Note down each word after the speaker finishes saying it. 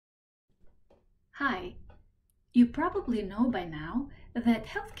Hi, you probably know by now that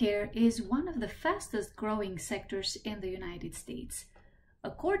healthcare is one of the fastest growing sectors in the United States.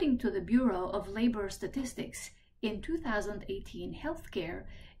 According to the Bureau of Labor Statistics, in 2018, healthcare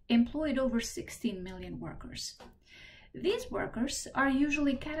employed over 16 million workers. These workers are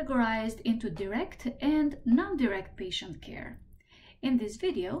usually categorized into direct and non-direct patient care. In this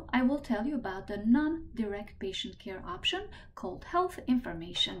video, I will tell you about the non-direct patient care option called Health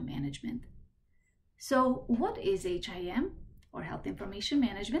Information Management. So what is HIM, or Health Information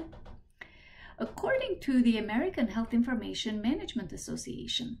Management? According to the American Health Information Management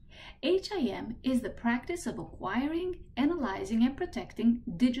Association, HIM is the practice of acquiring, analyzing, and protecting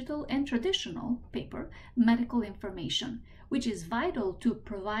digital and traditional paper medical information, which is vital to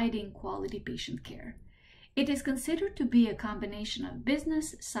providing quality patient care. It is considered to be a combination of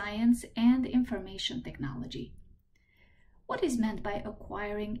business, science, and information technology. What is meant by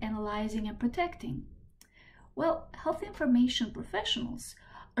acquiring, analyzing, and protecting? Well, health information professionals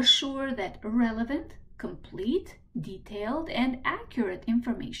assure that relevant, complete, detailed, and accurate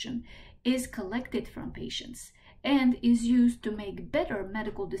information is collected from patients and is used to make better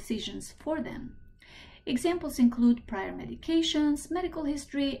medical decisions for them. Examples include prior medications, medical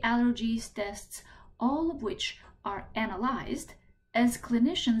history, allergies, tests, all of which are analyzed as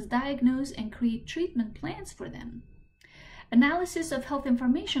clinicians diagnose and create treatment plans for them. Analysis of health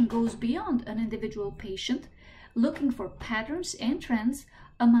information goes beyond an individual patient, looking for patterns and trends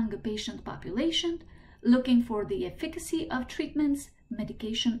among a patient population, looking for the efficacy of treatments,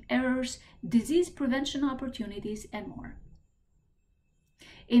 medication errors, disease prevention opportunities, and more.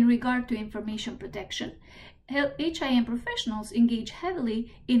 In regard to information protection, HIM professionals engage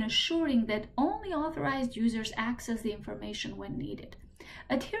heavily in assuring that only authorized users access the information when needed.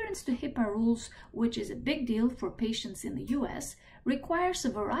 Adherence to HIPAA rules, which is a big deal for patients in the US, requires a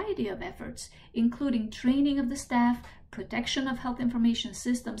variety of efforts, including training of the staff, protection of health information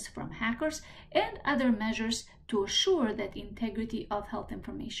systems from hackers, and other measures to assure that the integrity of health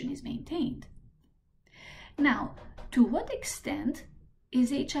information is maintained. Now, to what extent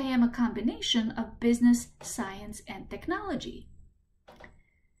is HIM a combination of business, science, and technology?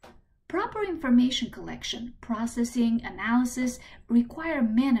 Proper information collection, processing, analysis require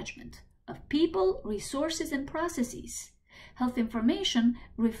management of people, resources, and processes. Health information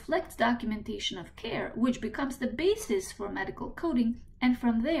reflects documentation of care, which becomes the basis for medical coding, and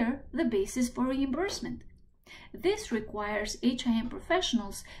from there, the basis for reimbursement. This requires HIM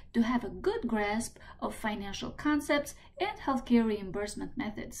professionals to have a good grasp of financial concepts and healthcare reimbursement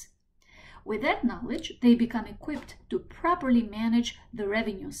methods. With that knowledge, they become equipped to properly manage the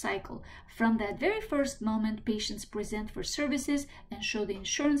revenue cycle from that very first moment patients present for services and show the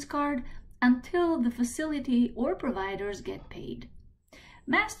insurance card until the facility or providers get paid.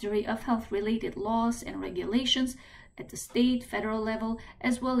 Mastery of health-related laws and regulations at the state, federal level,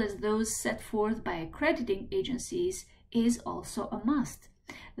 as well as those set forth by accrediting agencies is also a must.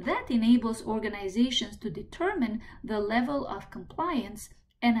 That enables organizations to determine the level of compliance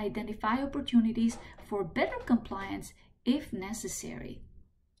and identify opportunities for better compliance if necessary.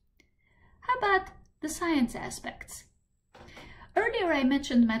 How about the science aspects? Earlier I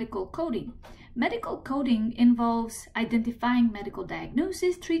mentioned medical coding. Medical coding involves identifying medical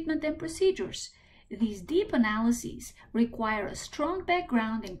diagnosis, treatment, and procedures. These deep analyses require a strong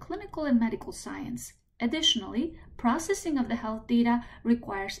background in clinical and medical science. Additionally, processing of the health data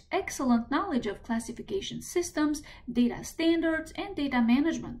requires excellent knowledge of classification systems, data standards, and data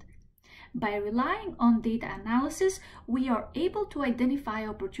management. By relying on data analysis, we are able to identify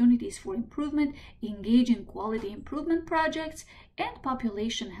opportunities for improvement, engage in quality improvement projects, and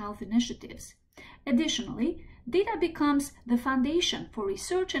population health initiatives. Additionally, data becomes the foundation for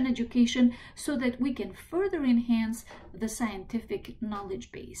research and education so that we can further enhance the scientific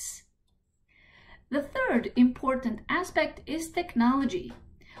knowledge base. The third important aspect is technology.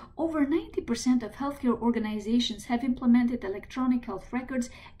 Over 90% of healthcare organizations have implemented electronic health records,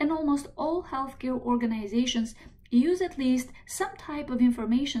 and almost all healthcare organizations use at least some type of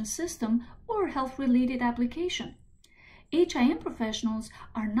information system or health-related application. HIM professionals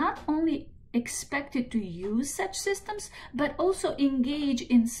are not only expected to use such systems, but also engage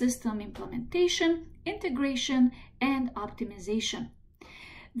in system implementation, integration, and optimization.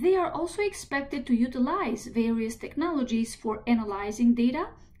 They are also expected to utilize various technologies for analyzing data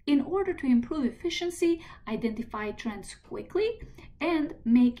in order to improve efficiency, identify trends quickly, and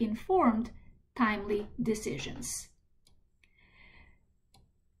make informed, timely decisions.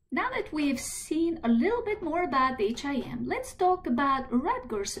 Now that we've seen a little bit more about HIM, let's talk about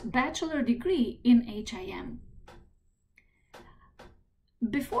Rutgers' bachelor degree in HIM.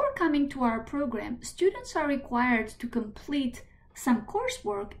 Before coming to our program, students are required to complete some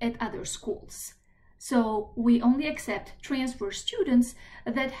coursework at other schools. So we only accept transfer students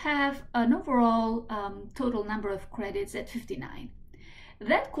that have an overall total number of credits at 59.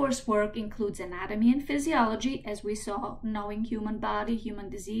 That coursework includes anatomy and physiology. As we saw, knowing human body, human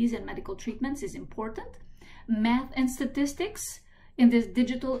disease, and medical treatments is important. Math and statistics in this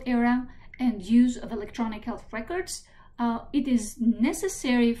digital era and use of electronic health records. It is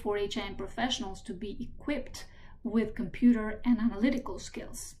necessary for HIM professionals to be equipped with computer and analytical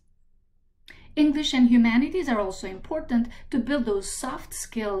skills. English and humanities are also important to build those soft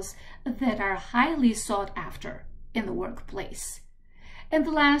skills that are highly sought after in the workplace. And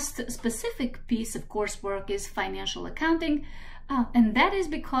the last specific piece of coursework is financial accounting, and that is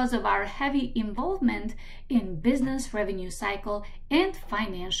because of our heavy involvement in business revenue cycle and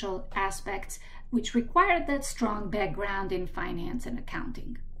financial aspects, which require that strong background in finance and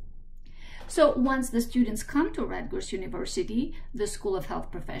accounting. So once the students come to Rutgers University, the School of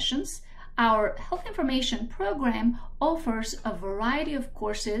Health Professions, our health information program offers a variety of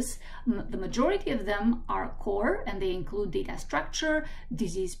courses. The majority of them are core, and they include data structure,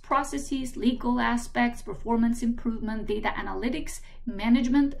 disease processes, legal aspects, performance improvement, data analytics,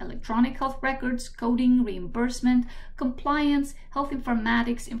 management, electronic health records, coding, reimbursement, compliance, health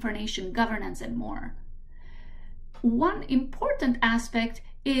informatics, information governance, and more. One important aspect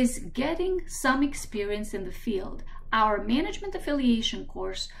is getting some experience in the field. Our management affiliation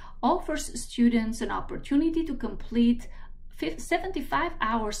course offers students an opportunity to complete 75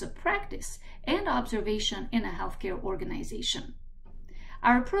 hours of practice and observation in a healthcare organization.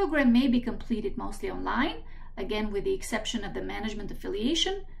 Our program may be completed mostly online, again with the exception of the management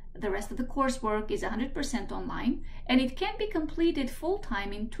affiliation. The rest of the coursework is 100% online, and it can be completed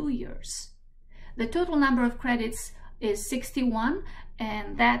full-time in 2 years. The total number of credits is 61,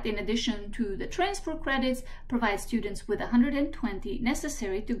 and that, in addition to the transfer credits, provides students with 120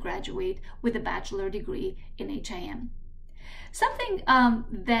 necessary to graduate with a bachelor degree in HIM. Something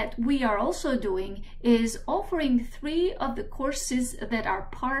that we are also doing is offering 3 of the courses that are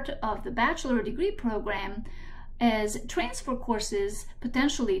part of the bachelor degree program as transfer courses,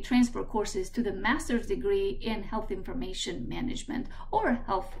 potentially transfer courses to the master's degree in health information management or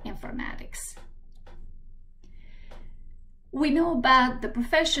health informatics. We know about the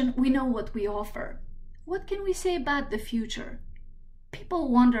profession, we know what we offer. What can we say about the future? People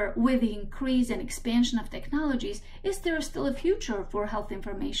wonder, with the increase and expansion of technologies, is there still a future for health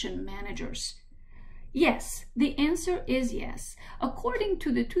information managers? Yes, the answer is yes. According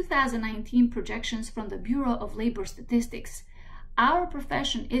to the 2019 projections from the Bureau of Labor Statistics, our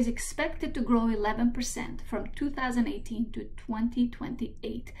profession is expected to grow 11% from 2018 to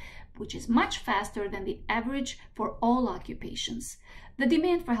 2028, which is much faster than the average for all occupations. The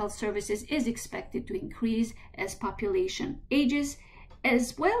demand for health services is expected to increase as population ages,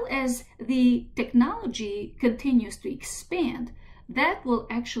 as well as the technology continues to expand. That will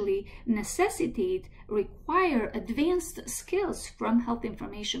actually require advanced skills from health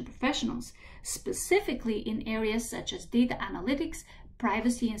information professionals, specifically in areas such as data analytics,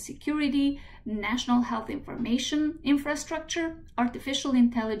 privacy and security, national health information infrastructure, artificial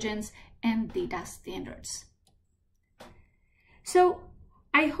intelligence, and data standards. So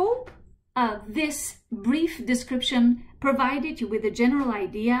I hope this brief description provided you with a general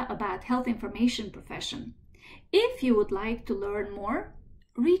idea about health information profession. If you would like to learn more,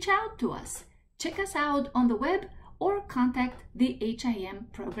 reach out to us. Check us out on the web or contact the HIM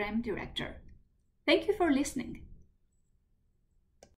program director. Thank you for listening.